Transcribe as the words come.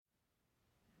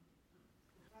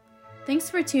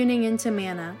Thanks for tuning in to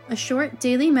Manna, a short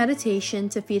daily meditation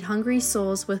to feed hungry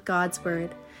souls with God's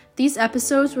Word. These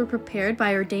episodes were prepared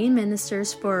by ordained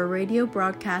ministers for a radio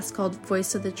broadcast called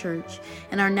Voice of the Church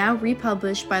and are now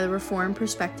republished by the Reformed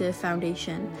Perspective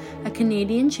Foundation, a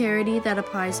Canadian charity that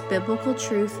applies biblical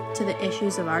truth to the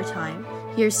issues of our time.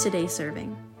 Here's today's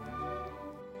serving.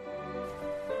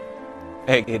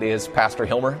 Hey, it is Pastor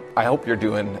Hilmer. I hope you're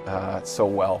doing so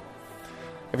well.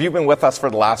 If you've been with us for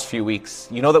the last few weeks,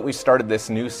 you know that we started this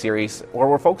new series where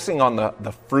we're focusing on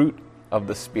the fruit of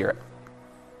the Spirit.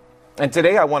 And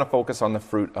today I want to focus on the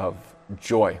fruit of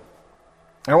joy.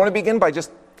 And I want to begin by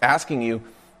just asking you,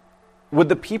 would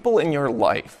the people in your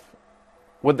life,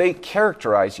 would they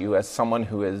characterize you as someone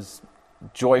who is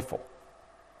joyful?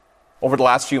 Over the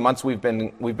last few months, we've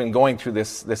been going through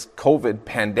this COVID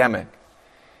pandemic.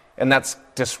 And that's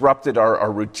disrupted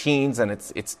our routines, and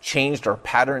it's changed our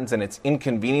patterns, and it's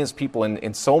inconvenienced people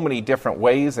in so many different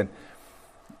ways. And,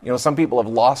 you know, some people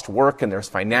have lost work, and there's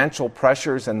financial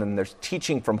pressures, and then there's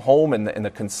teaching from home, and the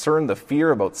concern, the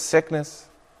fear about sickness.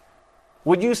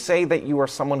 Would you say that you are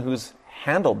someone who's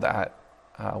handled that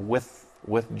with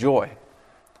joy?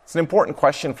 It's an important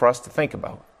question for us to think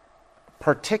about,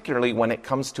 particularly when it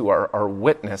comes to our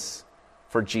witness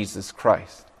for Jesus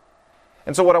Christ.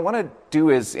 And so what I want to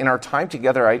do is, in our time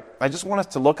together, I just want us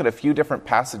to look at a few different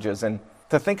passages and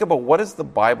to think about what does the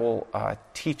Bible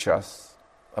teach us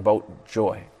about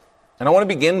joy. And I want to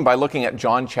begin by looking at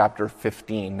John chapter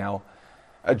 15. Now,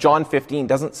 John 15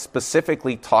 doesn't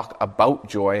specifically talk about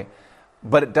joy,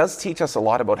 but it does teach us a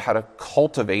lot about how to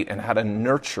cultivate and how to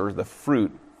nurture the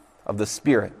fruit of the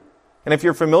Spirit. And if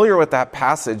you're familiar with that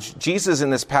passage, Jesus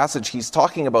in this passage, he's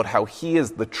talking about how he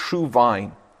is the true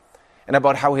vine, and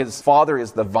about how his Father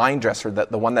is the vine dresser,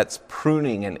 the one that's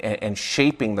pruning and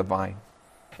shaping the vine.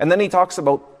 And then he talks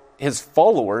about his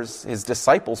followers, his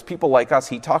disciples, people like us.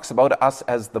 He talks about us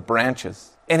as the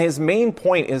branches. And his main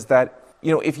point is that,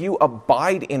 you know, if you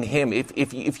abide in him,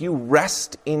 if you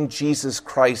rest in Jesus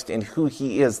Christ and who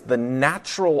he is, the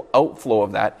natural outflow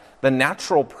of that, the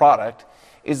natural product,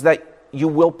 is that you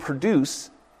will produce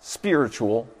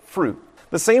spiritual fruit.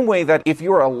 The same way that if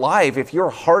you're alive, if your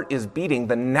heart is beating,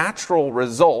 the natural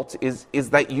result is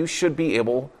that you should be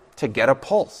able to get a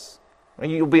pulse.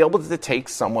 You'll be able to take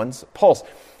someone's pulse.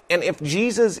 And if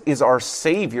Jesus is our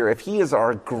Savior, if he is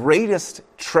our greatest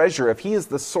treasure, if he is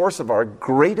the source of our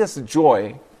greatest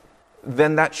joy,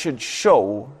 then that should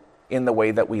show in the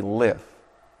way that we live.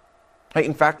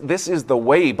 In fact, this is the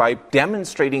way, by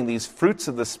demonstrating these fruits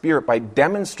of the Spirit, by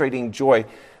demonstrating joy,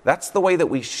 that's the way that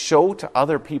we show to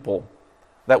other people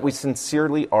that we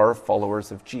sincerely are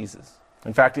followers of Jesus.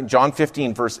 In fact, in John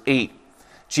 15, verse 8,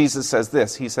 Jesus says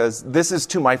this. He says, "This is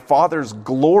to my Father's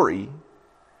glory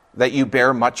that you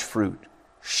bear much fruit,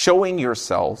 showing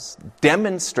yourselves,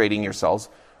 demonstrating yourselves,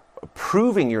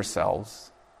 proving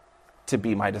yourselves to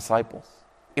be my disciples."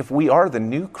 If we are the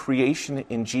new creation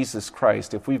in Jesus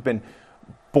Christ, if we've been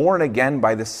born again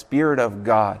by the Spirit of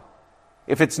God,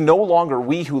 if it's no longer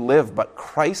we who live, but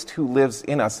Christ who lives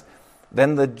in us,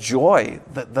 then the joy,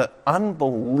 the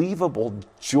unbelievable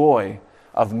joy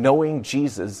of knowing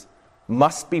Jesus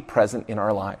must be present in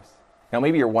our lives. Now,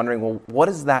 maybe you're wondering, well, what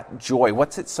is that joy?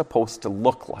 What's it supposed to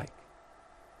look like?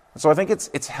 So I think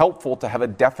it's helpful to have a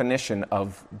definition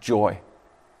of joy.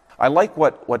 I like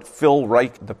what Phil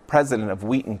Reich, the president of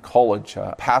Wheaton College,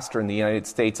 a pastor in the United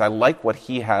States, I like what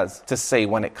he has to say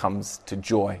when it comes to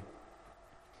joy.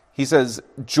 He says,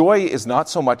 "Joy is not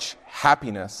so much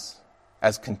happiness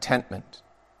as contentment.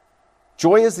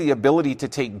 Joy is the ability to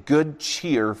take good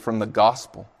cheer from the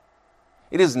gospel.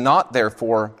 It is not,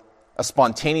 therefore, a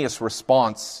spontaneous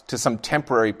response to some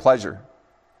temporary pleasure.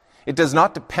 It does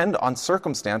not depend on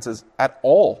circumstances at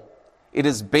all. It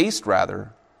is based,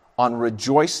 rather, on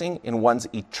rejoicing in one's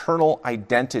eternal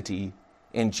identity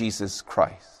in Jesus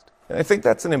Christ." And I think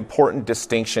that's an important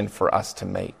distinction for us to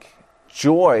make.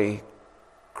 Joy,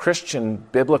 Christian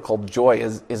biblical joy,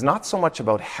 is not so much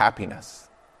about happiness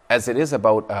as it is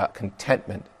about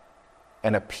contentment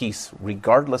and a peace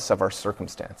regardless of our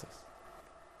circumstances.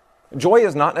 Joy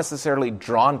is not necessarily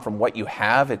drawn from what you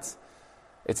have. It's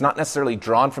not necessarily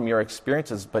drawn from your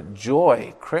experiences, but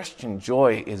joy, Christian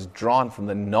joy, is drawn from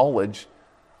the knowledge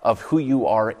of who you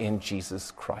are in Jesus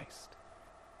Christ.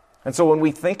 And so when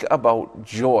we think about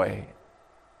joy,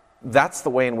 that's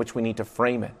the way in which we need to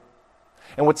frame it.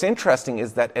 And what's interesting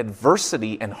is that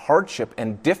adversity and hardship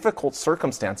and difficult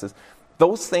circumstances,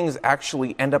 those things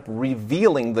actually end up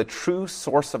revealing the true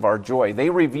source of our joy. They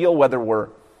reveal whether we're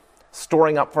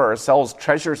storing up for ourselves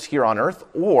treasures here on earth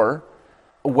or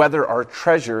whether our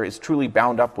treasure is truly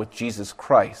bound up with Jesus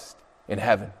Christ in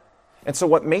heaven. And so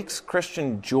what makes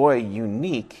Christian joy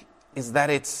unique is that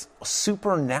it's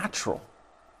supernatural.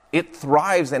 It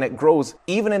thrives and it grows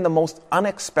even in the most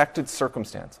unexpected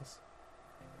circumstances.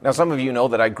 Now, some of you know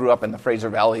that I grew up in the Fraser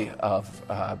Valley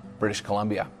of British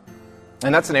Columbia.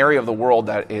 And that's an area of the world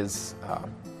that is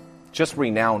just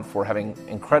renowned for having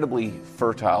incredibly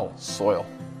fertile soil.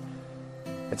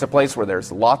 It's a place where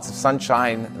there's lots of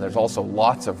sunshine, and there's also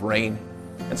lots of rain.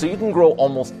 And so you can grow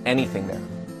almost anything there.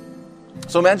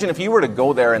 So imagine if you were to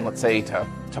go there and, let's say, to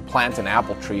plant an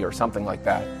apple tree or something like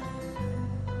that.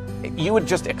 You would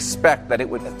just expect that it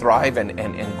would thrive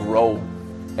and grow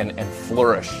and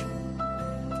flourish.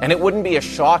 And it wouldn't be a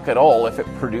shock at all if it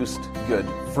produced good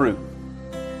fruit.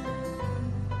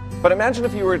 But imagine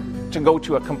if you were to go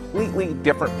to a completely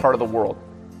different part of the world.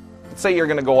 Let's say you're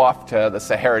going to go off to the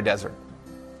Sahara Desert.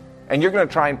 And you're going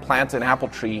to try and plant an apple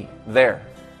tree there.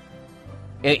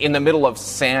 In the middle of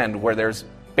sand where there's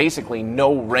basically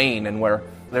no rain and where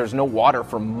there's no water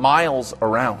for miles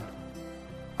around.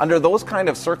 Under those kind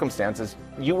of circumstances,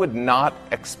 you would not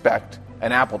expect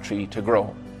an apple tree to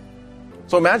grow.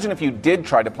 So imagine if you did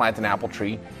try to plant an apple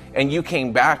tree and you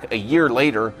came back a year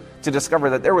later to discover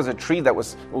that there was a tree that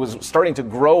was starting to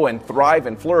grow and thrive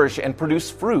and flourish and produce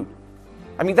fruit.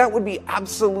 I mean, that would be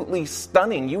absolutely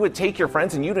stunning. You would take your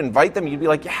friends and you'd invite them. You'd be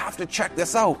like, you have to check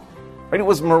this out. Right? It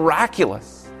was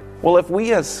miraculous. Well, if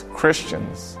we as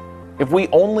Christians, if we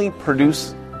only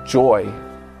produce joy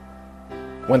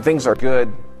when things are good,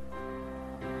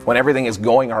 when everything is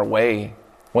going our way,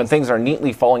 when things are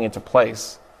neatly falling into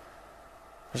place,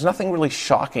 there's nothing really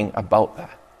shocking about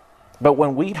that. But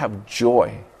when we have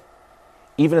joy,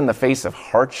 even in the face of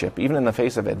hardship, even in the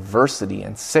face of adversity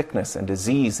and sickness and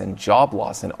disease and job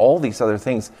loss and all these other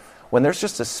things, when there's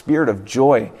just a spirit of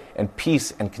joy and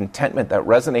peace and contentment that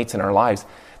resonates in our lives,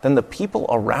 then the people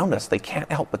around us, they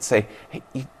can't help but say, hey,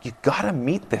 you gotta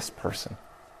meet this person.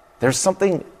 There's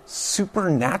something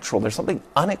supernatural, there's something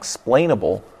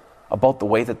unexplainable about the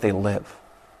way that they live.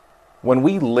 When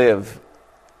we live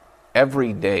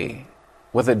every day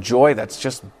with a joy that's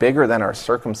just bigger than our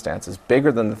circumstances,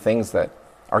 bigger than the things that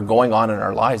are going on in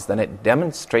our lives, then it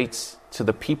demonstrates to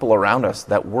the people around us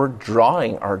that we're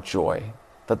drawing our joy,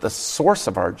 that the source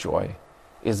of our joy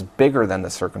is bigger than the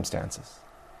circumstances.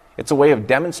 It's a way of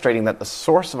demonstrating that the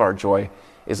source of our joy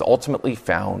is ultimately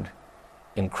found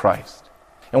in Christ.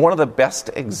 And one of the best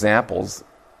examples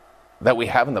that we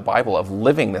have in the Bible of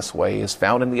living this way is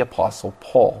found in the Apostle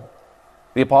Paul.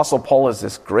 The Apostle Paul is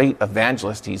this great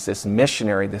evangelist. He's this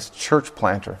missionary, this church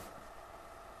planter.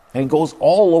 And he goes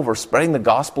all over spreading the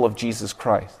gospel of Jesus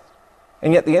Christ.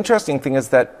 And yet the interesting thing is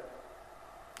that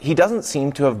he doesn't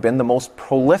seem to have been the most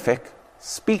prolific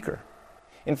speaker.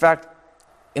 In fact,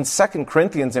 in 2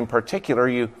 Corinthians in particular,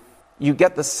 you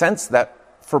get the sense that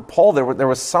for Paul there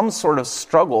was some sort of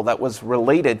struggle that was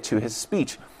related to his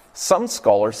speech. Some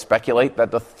scholars speculate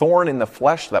that the thorn in the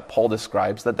flesh that Paul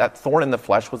describes, that thorn in the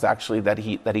flesh was actually that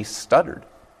he stuttered.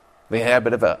 They had a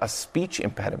bit of a speech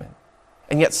impediment.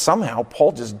 And yet somehow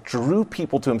Paul just drew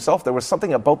people to himself. There was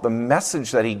something about the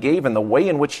message that he gave and the way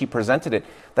in which he presented it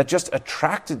that just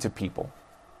attracted to people.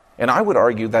 And I would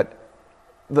argue that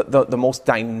the most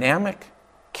dynamic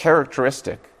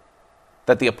characteristic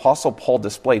that the Apostle Paul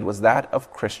displayed was that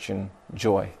of Christian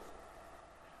joy.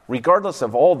 Regardless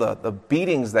of all the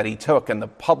beatings that he took and the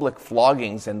public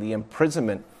floggings and the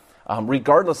imprisonment,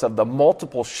 regardless of the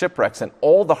multiple shipwrecks and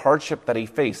all the hardship that he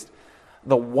faced,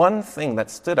 the one thing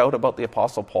that stood out about the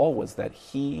Apostle Paul was that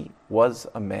he was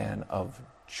a man of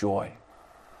joy,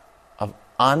 of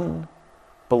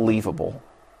unbelievable,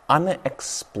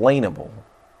 unexplainable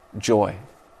joy.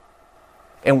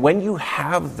 And when you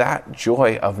have that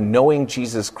joy of knowing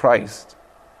Jesus Christ,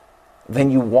 then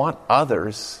you want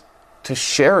others to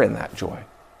share in that joy.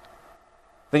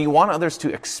 Then you want others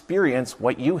to experience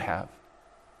what you have.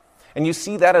 And you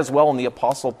see that as well in the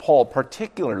Apostle Paul,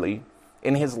 particularly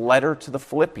in his letter to the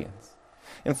Philippians.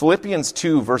 In Philippians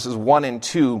 2, verses 1 and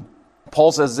 2,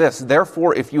 Paul says this,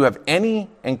 "Therefore, if you have any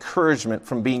encouragement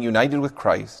from being united with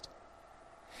Christ,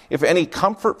 if any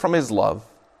comfort from his love,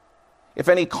 if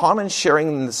any common sharing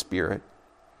in the Spirit,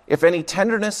 if any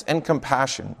tenderness and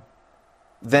compassion,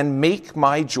 then make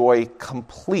my joy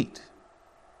complete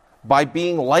by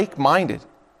being like-minded,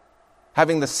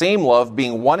 having the same love,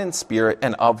 being one in spirit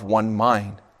and of one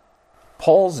mind."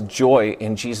 Paul's joy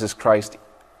in Jesus Christ,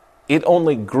 it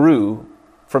only grew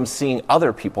from seeing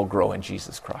other people grow in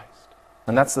Jesus Christ.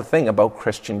 And that's the thing about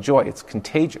Christian joy. It's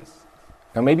contagious.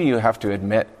 Now maybe you have to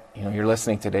admit, you're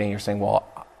listening today and you're saying, well,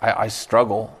 I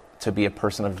struggle to be a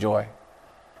person of joy.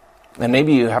 And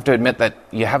maybe you have to admit that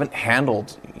you haven't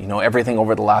handled, everything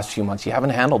over the last few months. You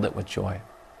haven't handled it with joy.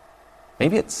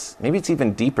 Maybe it's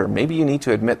even deeper. Maybe you need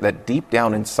to admit that deep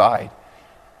down inside,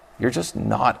 you're just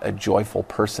not a joyful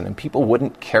person, and people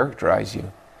wouldn't characterize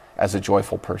you as a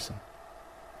joyful person.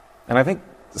 And I think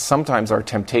sometimes our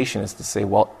temptation is to say,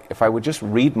 well, if I would just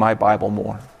read my Bible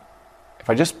more, if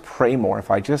I just pray more,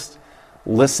 if I just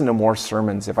listen to more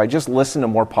sermons, if I just listen to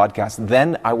more podcasts,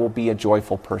 then I will be a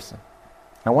joyful person.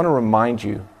 I want to remind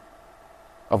you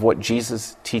of what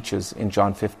Jesus teaches in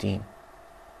John 15.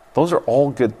 Those are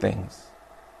all good things.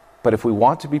 But if we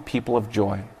want to be people of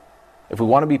joy, if we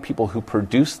want to be people who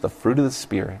produce the fruit of the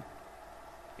Spirit,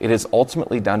 it is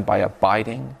ultimately done by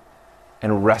abiding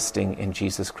and resting in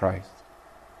Jesus Christ.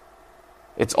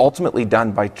 It's ultimately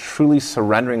done by truly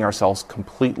surrendering ourselves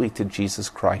completely to Jesus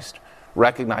Christ,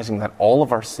 recognizing that all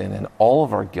of our sin and all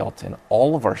of our guilt and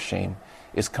all of our shame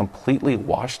is completely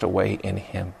washed away in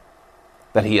Him,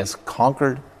 that He has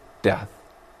conquered death,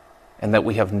 and that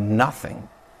we have nothing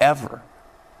ever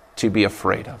to be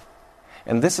afraid of.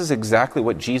 And this is exactly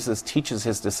what Jesus teaches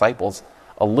His disciples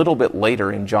a little bit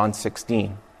later in John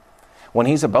 16. When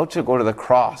He's about to go to the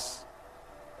cross,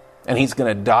 and He's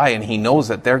going to die, and He knows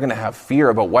that they're going to have fear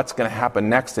about what's going to happen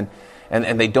next, and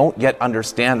they don't yet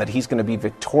understand that He's going to be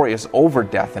victorious over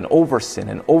death and over sin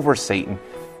and over Satan.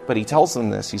 But He tells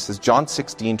them this. He says, John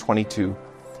 16:22,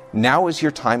 "Now is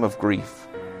your time of grief,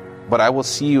 but I will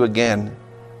see you again,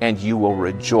 and you will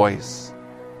rejoice,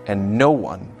 and no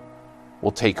one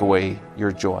will take away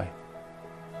your joy."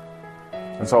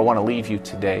 And so I want to leave you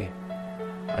today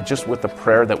just with the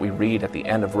prayer that we read at the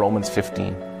end of Romans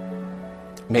 15.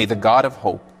 May the God of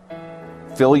hope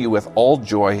fill you with all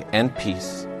joy and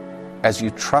peace as you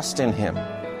trust in Him,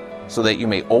 so that you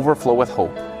may overflow with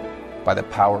hope by the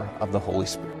power of the Holy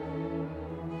Spirit.